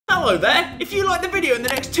Hello there. If you like the video in the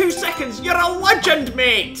next 2 seconds, you're a legend,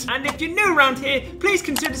 mate. And if you're new around here, please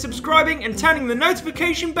consider subscribing and turning the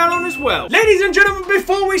notification bell on as well. Ladies and gentlemen,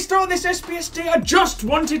 before we start this SBSD, I just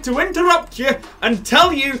wanted to interrupt you and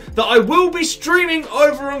tell you that I will be streaming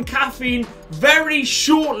over on Caffeine very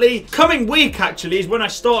shortly. Coming week, actually, is when I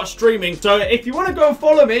start streaming. So if you want to go and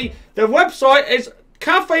follow me, the website is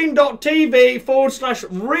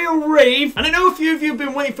caffeine.tv/RealReev. And I know a few of you have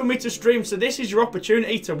been waiting for me to stream, so this is your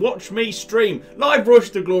opportunity to watch me stream. Live Rush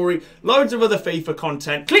to Glory, loads of other FIFA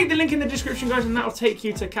content. Click the link in the description, guys, and that'll take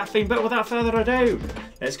you to Caffeine. But without further ado,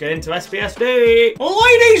 let's get into SBSD.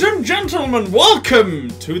 Ladies and gentlemen, welcome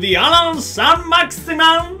to the Allan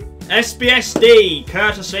Saint-Maximin SBSD,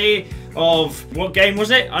 courtesy of, what game was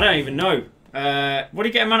it? I don't even know. What did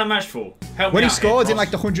he get a man of match for? Help when me he out scored here, in like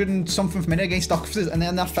the 100-something minute against Oxford, and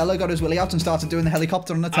then that fella got his willy out and started doing the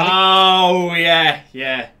helicopter on the telly. Oh, yeah,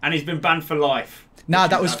 yeah. And he's been banned for life. Nah,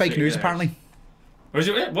 that was fake news, apparently. Was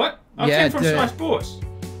it? What? Oh, yeah, it came from Sky Sports.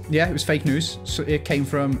 Yeah, it was fake news. So it came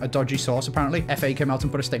from a dodgy source, apparently. FA came out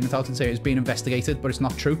and put a statement out and said it was being investigated, but it's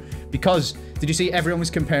not true. Because, did you see everyone was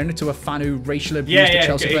comparing it to a fan who racially abused a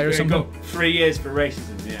Chelsea player or something? Got 3 years for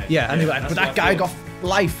racism, yeah. Yeah, and they were like, but that guy got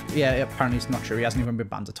life. Yeah, apparently it's not true. He hasn't even been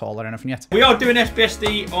banned at all or anything yet. We are doing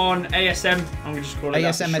SBSD on ASM. I'm going to just call it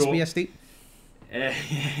ASM SBSD? Yeah,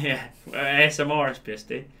 ASMR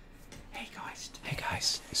SBSD. Hey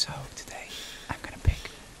guys, so today I'm going to pick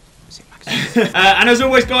Saint-Maximin. And as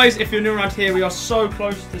always, guys, if you're new around here, we are so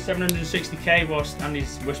close to 760k whilst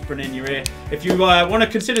Andy's whispering in your ear. If you want to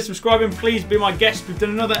consider subscribing, please be my guest. We've done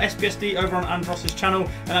another SBSD over on Andros' channel,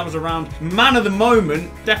 and that was around man of the moment,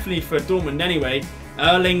 definitely for Dortmund anyway.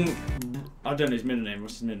 Erling, I don't know his middle name.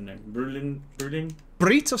 What's his middle name? Bruling?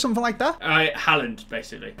 Breet or something like that? Haaland,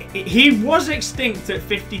 basically. He was extinct at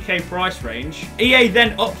 50k price range. EA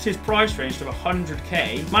then upped his price range to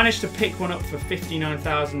 100k. Managed to pick one up for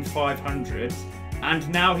 59,500. And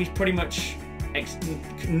now he's pretty much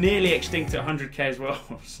nearly extinct at 100k as well.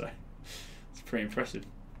 So, it's pretty impressive.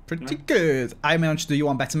 Pretty good. I managed to do you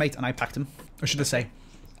one better, mate, and I packed him. Or should I say,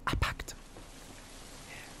 I packed him.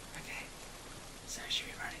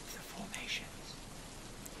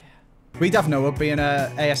 We'd have Noah being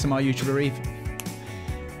a ASMR YouTuber, Reev.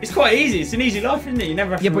 It's quite easy. It's an easy life, isn't it? You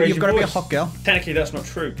never have to raise your voice. Yeah, but you've got to be a hot girl. Technically, that's not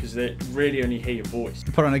true because they really only hear your voice.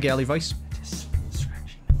 Put on a girly voice. Just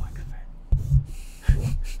scratching the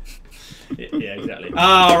microphone. Yeah, exactly.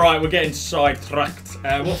 All right, we're getting sidetracked.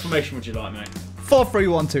 What formation would you like, mate?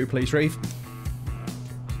 4-3-1-2, please, Reev.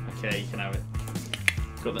 Okay, you can have it.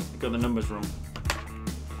 Got the numbers wrong.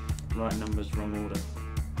 Right numbers, wrong order.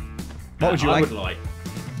 What would you like? I would like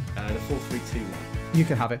the 4-3-2-1. You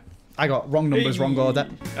can have it. I got wrong numbers, wrong order.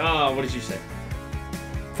 Oh, what did you say?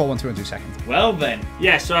 4-1-2-1-2 second. Well then,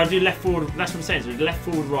 yeah. So I do left forward. That's what I'm saying. So left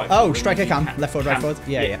forward, right. Oh, forward, striker cam. Left forward, right forward.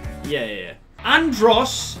 Yeah.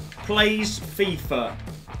 Andros plays FIFA.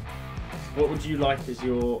 What would you like as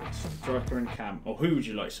your striker and cam? Or who would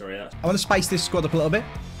you like? Sorry, that's... I want to spice this squad up a little bit.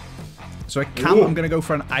 So a cam, I'm going to go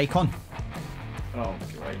for an icon. Oh,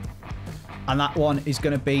 great. And that one is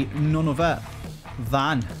going to be none other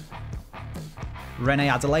than Rene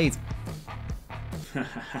Adelaide.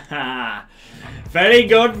 Very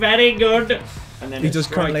good, very good. And then he does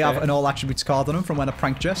currently have an all attributes card on him from when I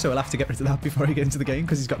pranked you, so he'll have to get rid of that before he gets into the game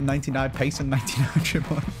because he's got 99 pace and 99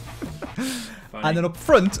 dribble. And then up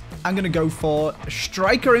front, I'm going to go for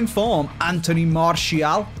striker in form, Anthony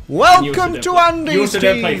Martial. Welcome to Andy's team. You also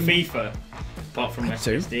don't play FIFA. Apart from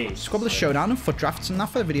SBSD. Squad Builder Showdown and foot drafts and that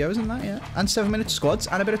for the videos and that, yeah. And 7-minute squads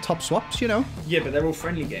and a bit of top swaps, you know. Yeah, but they're all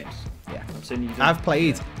friendly games. Yeah. I'm saying you don't. I've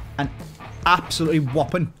played an absolutely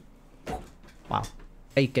whopping,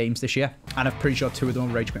 8 games this year. And I'm pretty sure 2 of them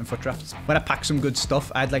were rage quitting foot drafts. When I packed some good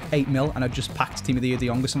stuff, I had like 8 mil and I just packed Team of the Year De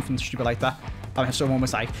Jong or something stupid like that. And someone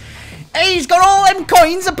was like, hey, he's got all them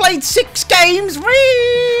coins and played 6 games.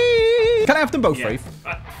 Whee! Can I have them both, Reev?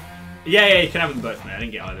 Yeah, you can have them both, mate. I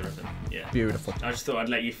didn't get either of them. Yeah. Beautiful. I just thought I'd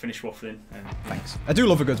let you finish waffling. Thanks. I do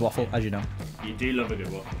love a good waffle, as you know. You do love a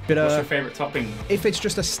good waffle. But, what's your favourite topping? If it's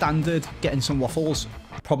just a standard getting some waffles,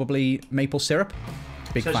 probably maple syrup.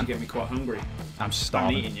 Big fan. You get me quite hungry. I'm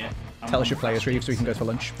starving. I haven't eaten yet. Tell us your players, Reev, so we can go for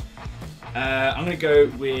lunch. I'm going to go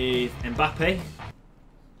with Mbappe.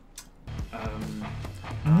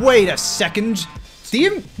 Wait a second.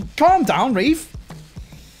 Steve, calm down, Reev.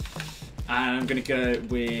 And I'm going to go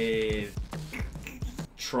with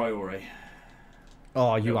Traore.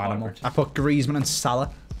 Oh, you animal. Hybrid. I put Griezmann and Salah.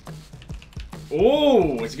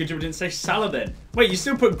 Oh, it's a good job I didn't say Salah then. Wait, you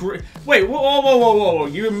still put Wait, whoa.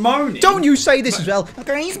 You were moaning. Don't you say this as well.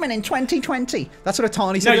 Griezmann in 2020. That's what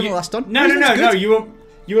Atani said in the last one. No.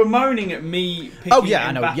 You You were moaning at me picking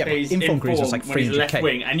I know. Yeah, inform Griezmann's like 300k. Left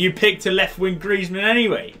wing, and you picked a left wing Griezmann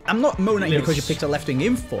anyway. I'm not moaning at you because you picked a left wing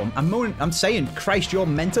inform. I'm saying, Christ, you're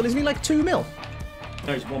mental. Isn't he like 2 mil?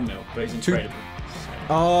 No, he's 1 mil, but he's untradeable.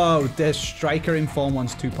 Oh, the striker inform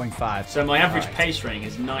one's 2.5. So my average pace rating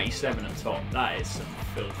is 97 at top. That is some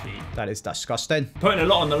filthy. That is disgusting. Putting a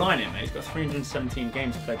lot on the line here, mate. He's got 317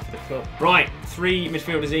 games played for the club. Right, 3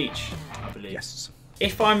 midfielders each, I believe. Yes.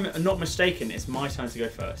 If I'm not mistaken, it's my turn to go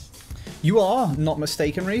first. You are not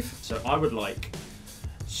mistaken, Reev. So I would like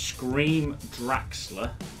Scream Draxler.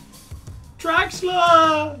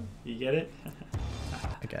 Draxler! You get it?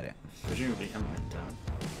 I get it. Presumably haven't written down.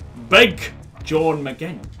 Big John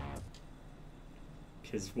McGinn.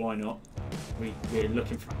 Because why not? We're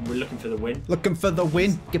looking for the win. Looking for the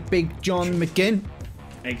win, you big John McGinn.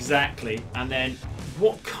 Exactly. And then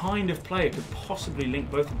what kind of player could possibly link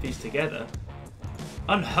both of these together?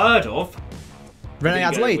 Unheard of. René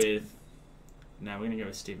Adelaide. No, we're going to go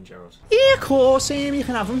with Steven Gerrard. Yeah, of course, Sam, you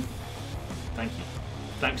can have him. Thank you.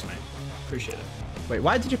 Thanks, mate. Appreciate it. Wait,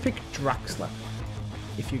 why did you pick Draxler?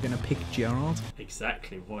 If you're going to pick Gerrard?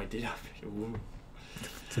 Exactly. Why did I pick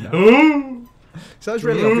Ooh. So that's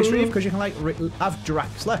really obvious, Reev, because you can like have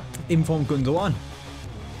Draxler, inform Gundogan,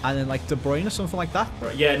 and then like De Bruyne or something like that.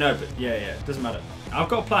 Right, yeah, no, but yeah, it doesn't matter. I've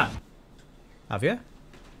got a plan. Have you?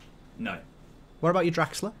 No. What about your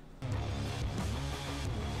Draxler?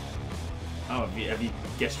 Oh, have you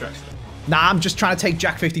guessed Draxler? Nah, I'm just trying to take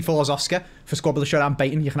Jack 54's Oscar for Squad Builder Showdown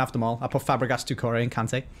baiting. You can have them all. I put Fabregas, Doucouré, and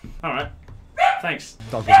Kante. Alright. Thanks.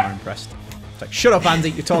 Dog was not impressed. It's like, shut up, Andy.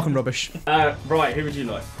 You're talking rubbish. Right, who would you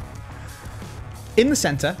like? In the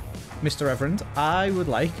centre, Mr. Reverend, I would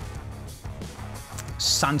like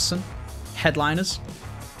Sanson, Headliners.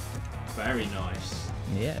 Very nice.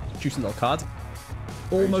 Yeah, juicy little card.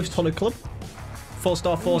 Almost Hollow Club.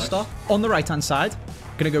 4-star, 4-star. On the right-hand side,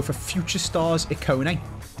 going to go for Future Stars Ikone.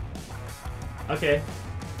 Okay.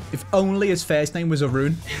 If only his first name was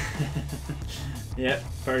Arun. Yeah,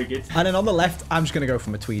 very good. And then on the left, I'm just going to go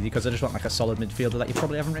for Matuidi because I just want like a solid midfielder that you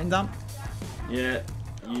probably haven't written down. Yeah,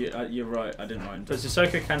 you're right. I didn't write them. So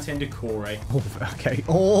Sissoko, Kante, and Doucouré. Oh, okay,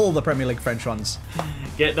 all the Premier League French ones.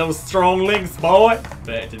 Get those strong links, boy.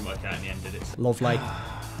 But it didn't work out in the end, did it? Lovely.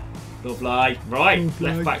 Lovely. Right,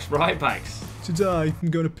 left backs, right backs. Today,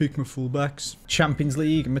 I'm going to pick my fullbacks. Champions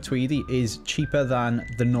League Matuidi is cheaper than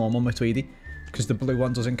the normal Matuidi because the blue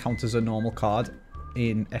one doesn't count as a normal card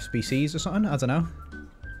in SBCs or something. I don't know.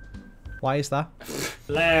 Why is that?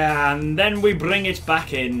 And then we bring it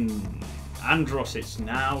back in. Andros, it's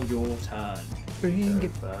now your turn. Bring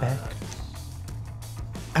it back.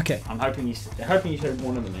 Okay. I'm hoping you said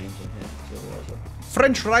one of the names in here.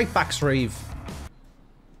 French right backs, Reev.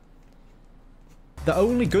 The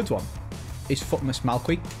only good one is Futmas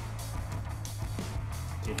Malqui.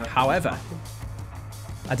 However,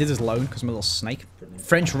 I did his loan because I'm a little snake.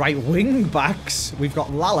 French right wing backs. We've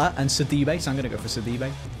got Lala and Sidibe, so I'm going to go for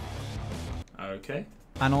Sidibe. Okay.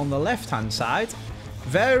 And on the left-hand side,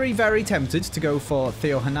 very, very tempted to go for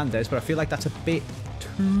Theo Hernandez, but I feel like that's a bit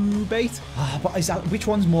too bait. But is that, which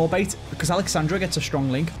one's more bait? Because Alexandra gets a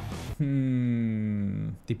strong link.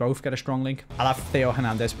 They both get a strong link. I'll have Theo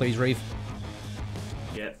Hernandez, please, Reev.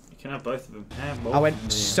 Yeah, you can have both of them. I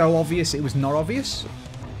went so obvious, it was not obvious.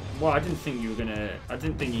 Well, I didn't think you were gonna. I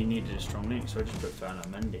didn't think you needed a strong link, so I just put Fernand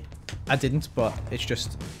Mendy. I didn't, but it's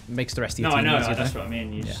just makes the rest of your team easier. No, I know. That's what I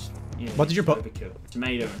mean. You just, what did you put?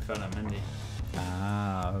 Tomato and Fernand Mendy.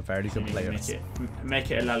 Ah, very good player.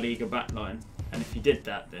 Make it a La Liga backline, and if you did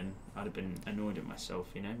that, then I'd have been annoyed at myself.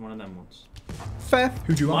 You know, one of them ones. Fair.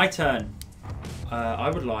 Who do you want? My turn.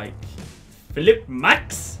 I would like Philippe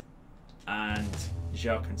Max and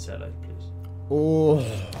João Cancelo, please. Oh,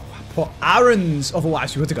 put Aaron's.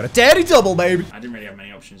 Otherwise, you would have got a dirty double, baby. I didn't really have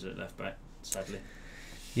many options at left back, sadly.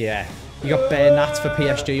 Yeah, you got Bernat for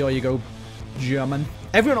PSG, or you go German.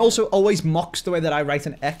 Everyone also always mocks the way that I write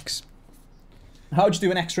an X. How would you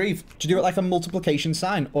do an X, Reev? Do you do it like a multiplication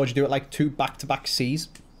sign, or do you do it like two back-to-back C's?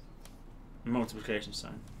 Multiplication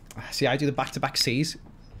sign. See, I do the back-to-back C's.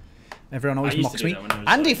 Everyone always mocks me.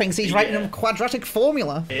 Andy like, thinks he's writing a quadratic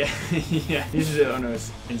formula. Yeah, yeah. He used to do it when I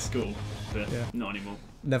was in school, but not anymore.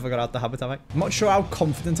 Never got out the habit, have I? I'm not sure how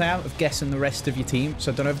confident I am of guessing the rest of your team,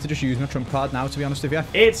 so I don't know if to just use my trump card now, to be honest with you.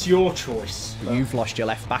 It's your choice. You've lost your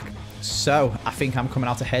left back. So, I think I'm coming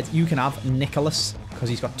out ahead. You can have Nicholas, because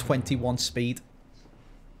he's got 21 speed.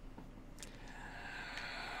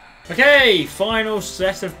 Okay, final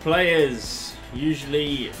set of players.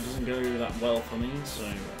 Usually it doesn't go that well for me, so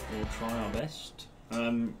we'll try our best.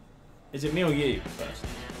 Is it me or you first?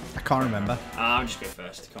 I can't remember. I'll just go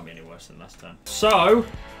first. It can't be any worse than last time. So,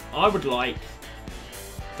 I would like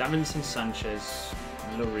Davinson Sanchez,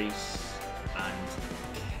 Lloris, and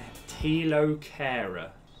Tilo Kehrer.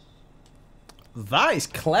 That is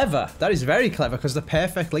clever. That is very clever because the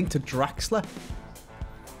perfect link to Draxler.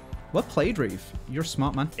 Well played, Reev. You're a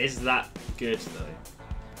smart man. Is that good, though?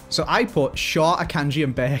 So I put Shaw, Akanji,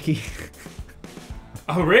 and Berkey.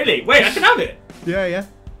 Oh, really? Wait, I can have it? Yeah, yeah.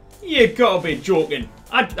 You gotta be joking.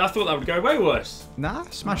 I thought that would go way worse. Nah,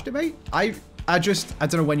 smashed it, mate. I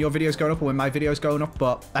don't know when your video's going up or when my video's going up,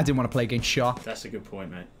 but I didn't want to play against Shaw. That's a good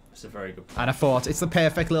point, mate. That's a very good point. And I thought, it's the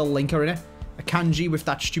perfect little linker, innit? Akanji with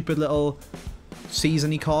that stupid little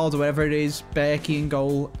season-y card or whatever it is. Berkey in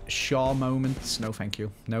goal. Shaw moments. No, thank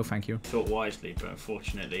you. No, thank you. Thought wisely, but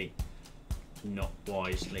unfortunately, not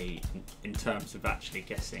wisely in terms of actually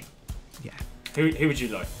guessing. Yeah. Who would you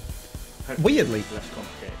like? Hopefully Weirdly, less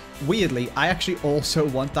complicated. Weirdly, I actually also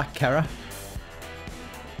want that Kehrer.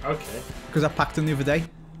 Okay. Because I packed him the other day.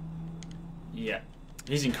 Yeah.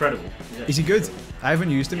 He's incredible. Is he good? I haven't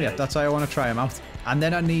used him Yeah, yet. That's why I want to try him out. And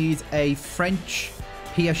then I need a French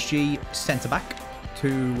PSG centre-back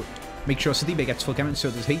to make sure Sidibe gets full game, and so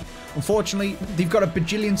does he. Unfortunately, they've got a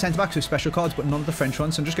bajillion centre-backs with special cards, but none of the French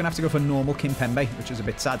ones, so I'm just going to have to go for normal Kimpembe, which is a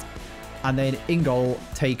bit sad. And then in goal,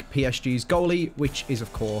 take PSG's goalie, which is,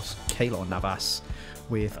 of course, Keylor Navas,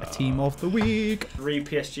 with a team of the week. 3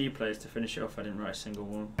 PSG players to finish it off. I didn't write a single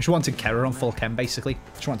one. I just wanted Kehrer on full chem, basically.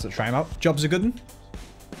 Just wanted to try him out. Job's a good one.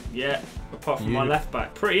 Yeah, apart from my left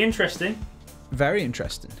back. Pretty interesting. Very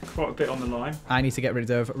interesting. Quite a bit on the line. I need to get rid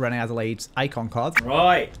of René Adelaide's icon card.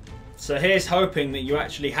 Right. So here's hoping that you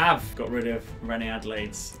actually have got rid of René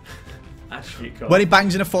Adelaide's attribute card. When he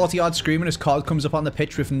bangs in a 40-yard scream and his card comes up on the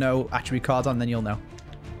pitch with no attribute card on, then you'll know.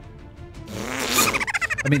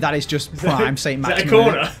 I mean, that is just prime Saint-Maximin. Is that a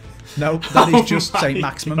corner? No, that is just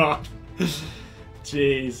Saint-Maximin.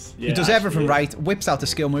 Jeez. Yeah, He does everything right, whips out the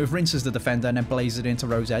skill move, rinses the defender, and then blazes it into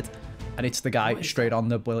Rose Ed. And it's the guy straight on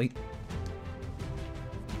the bully.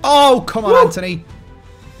 Oh, come on, Anthony.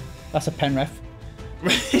 That's a pen ref.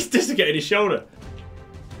 He's dislocated his shoulder.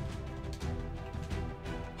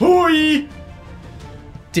 Hoi!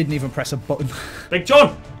 Didn't even press a button. Big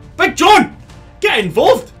John! Big John! Get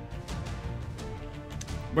involved!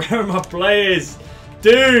 Where are my players?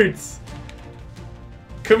 Dudes!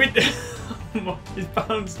 Come in. He's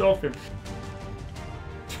bounced off him.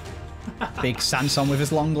 Big Sanson with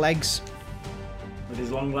his long legs. With his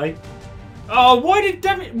long leg. Oh, why did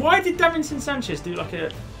Davinson Sanchez do like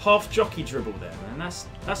a half jockey dribble there, man?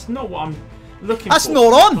 That's not what I'm looking for. That's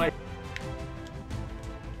not on! Like,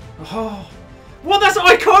 oh. Well, that's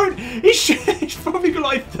Icon! He's probably got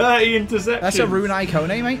like 30 interceptions. That's a Rune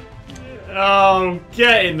Icone, mate. Oh,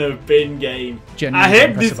 get in the bin game. Genuinely I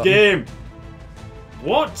hate this game.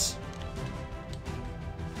 What?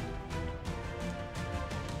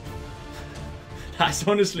 That's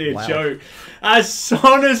honestly a joke. That's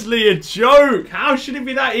honestly a joke. How should it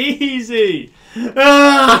be that easy?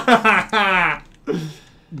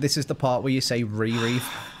 This is the part where you say Reev.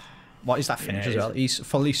 What is that finish as well? He's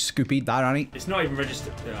fully scoopied that, hasn't he? It's not even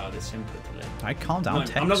registered. Oh, that's simple to live. Alright, calm down,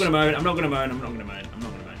 Tex. I'm not going to moan. I'm not going to moan. I'm not going to moan. I'm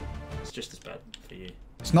not going to moan. It's just as bad for you.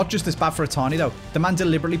 It's not just as bad for Atani, though. The man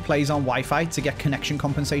deliberately plays on Wi-Fi to get connection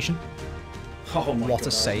compensation. Oh my God. What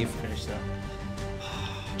a save. Finish that.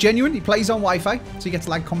 Genuine, he plays on Wi-Fi, so he gets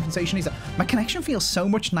lag compensation. He's like, my connection feels so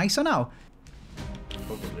much nicer now.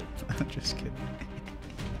 Probably. I'm just kidding.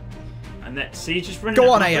 And that, see, just running. Go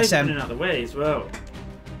on, my ASM. running out of the way as well.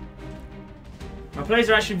 My players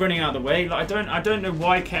are actually running out of the way. Like I don't know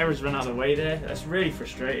why Kehra's run out of the way there. That's really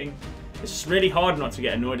frustrating. It's really hard not to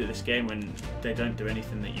get annoyed at this game when they don't do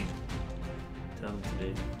anything that you tell them to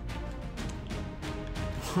do.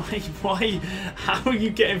 Why? How are you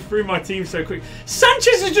getting through my team so quick?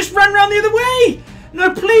 Sanchez has just run around the other way!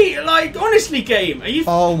 No, please, like, honestly, game, are you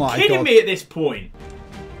kidding me at this point?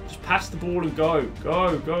 Just pass the ball and go.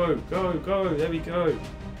 Go, go, go, go. There we go.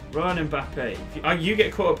 Run, Mbappe. If you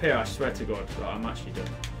get caught up here, I swear to God, I'm actually done.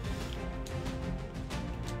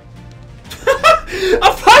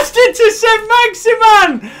 I passed it to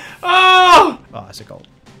Saint-Maximin! Oh! Oh, that's a goal.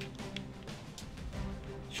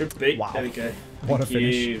 Should be. Wow. There we go. What a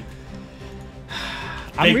finish. You.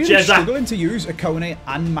 I'm really struggling to use Akone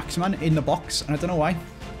and Maximin in the box, and I don't know why.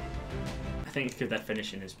 I think because their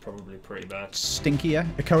finishing is probably pretty bad. Stinky, yeah.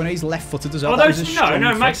 Akone's left-footed as well.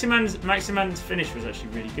 No, Maximin's finish was actually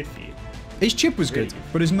really good for you. His chip was good,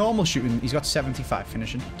 but his normal shooting, he's got 75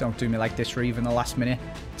 finishing. Don't do me like this, Reev, in the last minute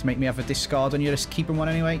to make me have a discard on you. Just keeping one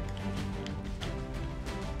anyway.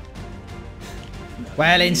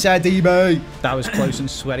 Well, inside eBay. That was close and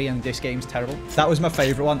sweaty, and this game's terrible. That was my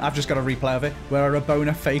favourite one. I've just got a replay of it, where a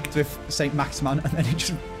Rabona faked with Saint-Maximin, and then he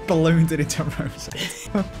just ballooned it into roses.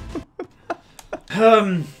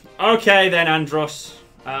 Okay then, Andros.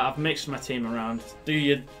 I've mixed my team around. Do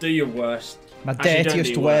your worst. My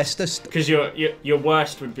dirtiest, worstest. Because your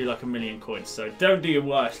worst would be like 1,000,000 coins. So don't do your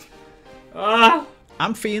worst. Ah.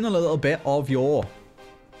 I'm feeling a little bit of your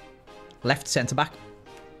left centre back.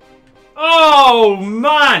 Oh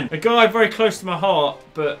man, a guy very close to my heart,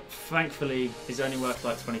 but thankfully he's only worth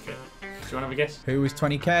like 20k. Do you want to have a guess? Who is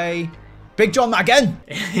 20k? Big John again.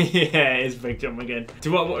 Yeah, it is Big John again.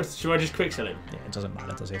 What should I just quick sell him? Yeah, it doesn't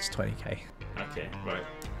matter, does it? It's 20k. Okay, right.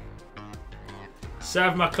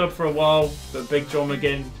 Served my club for a while, but Big John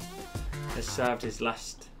again has served his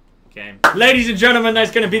last game. Ladies and gentlemen,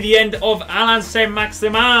 that's going to be the end of Allan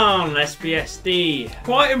Saint-Maximin, SBSD.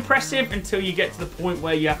 Quite impressive until you get to the point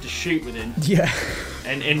where you have to shoot with him. Yeah.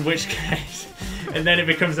 And in which case, and then it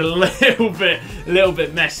becomes a little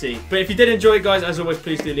bit messy. But if you did enjoy it, guys, as always,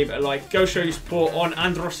 please do leave it a like. Go show your support on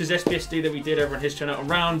Andros' SBSD that we did over on his channel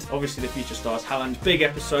around, obviously, the Future Stars Haaland big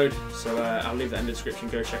episode. So I'll leave that in the description.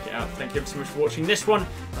 Go check it out. Thank you ever so much for watching this one.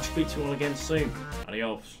 I'll speak to you all again soon.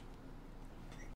 Adios.